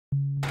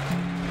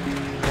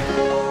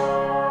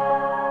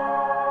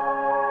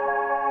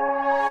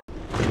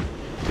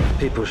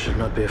People should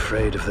not be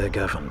afraid of their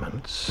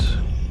governments.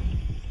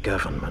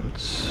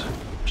 Governments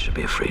should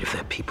be afraid of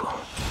their people.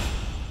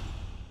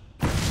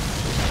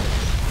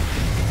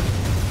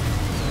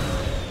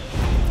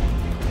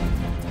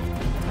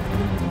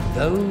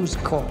 Those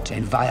caught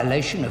in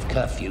violation of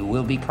curfew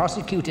will be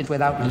prosecuted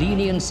without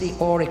leniency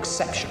or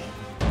exception.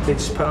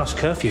 It's past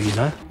curfew, you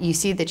know. You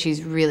see that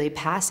she's really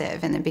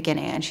passive in the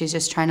beginning, and she's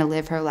just trying to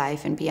live her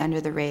life and be under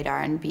the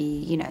radar and be,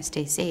 you know,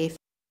 stay safe.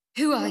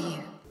 Who are you?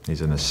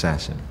 He's an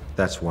assassin.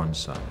 That's one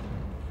side.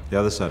 The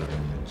other side of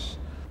him is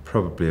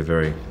probably a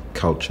very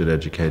cultured,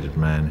 educated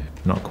man,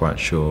 not quite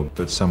sure,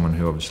 but someone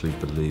who obviously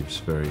believes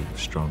very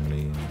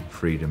strongly in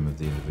freedom of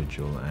the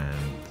individual and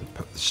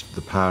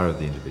the power of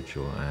the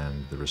individual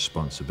and the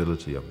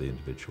responsibility of the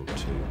individual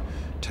to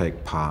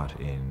take part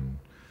in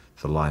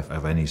the life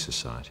of any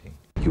society.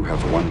 You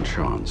have one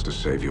chance to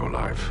save your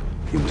life.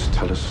 You must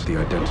tell us the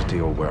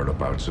identity or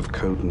whereabouts of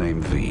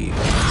codename V.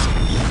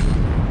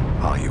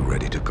 Are you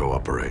ready to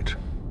cooperate?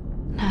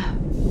 No.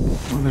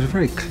 Well, there's a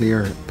very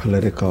clear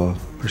political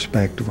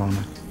perspective on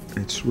it.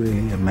 It's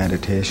really a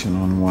meditation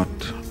on what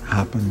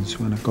happens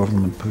when a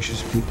government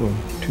pushes people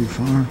too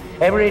far.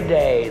 Every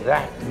day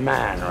that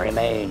man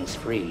remains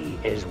free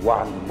is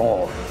one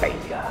more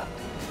failure.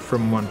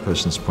 From one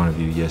person's point of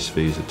view, yes,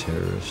 V is a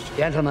terrorist.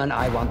 Gentlemen,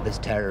 I want this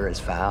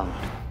terrorist found,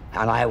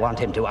 and I want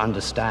him to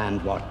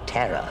understand what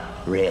terror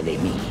really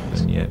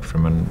means. And yet,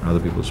 from other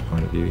people's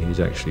point of view,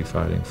 he's actually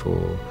fighting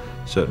for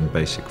certain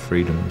basic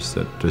freedoms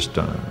that just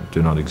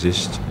do not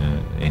exist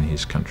in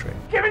his country.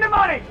 Give me the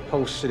money! The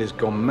whole city's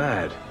gone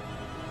mad.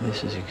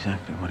 This is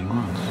exactly what he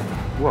wants.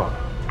 What?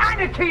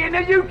 Anarchy in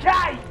the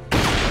UK!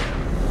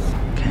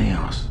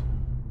 Chaos.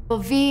 Well,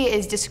 V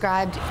is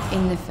described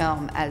in the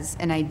film as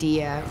an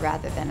idea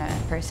rather than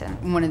a person.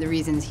 One of the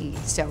reasons he's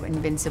so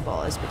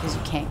invincible is because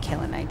you can't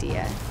kill an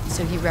idea.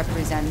 So he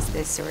represents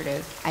this sort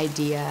of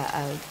idea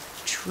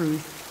of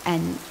truth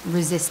and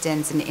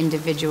resistance and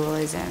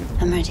individualism.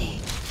 I'm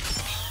ready.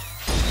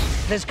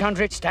 This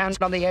country stands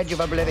on the edge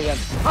of oblivion.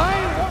 I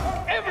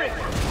want everyone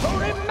to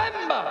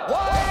remember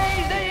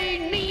why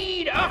they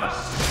need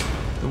us.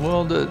 The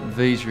world that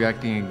V's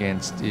reacting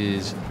against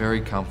is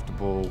very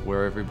comfortable,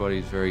 where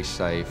everybody's very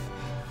safe,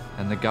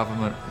 and the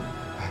government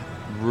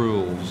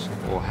rules,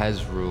 or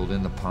has ruled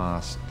in the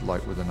past,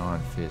 like with an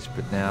iron fist,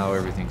 but now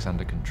everything's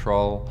under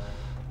control.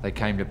 They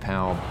came to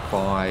power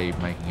by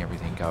making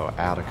everything go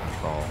out of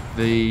control.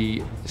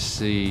 V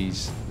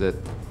sees that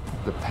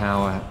the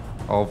power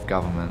of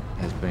government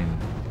has been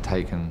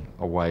taken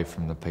away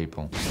from the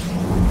people.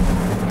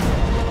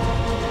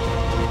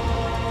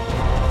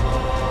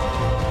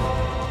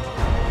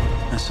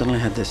 I suddenly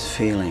had this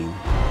feeling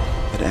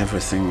that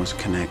everything was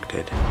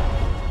connected.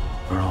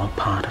 We're all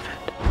part of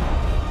it.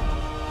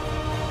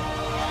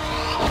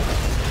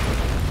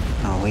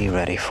 Are we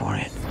ready for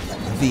it?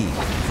 V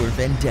for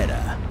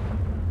Vendetta.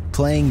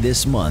 Playing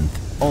this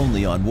month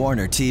only on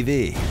Warner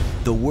TV,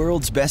 the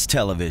world's best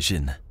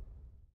television.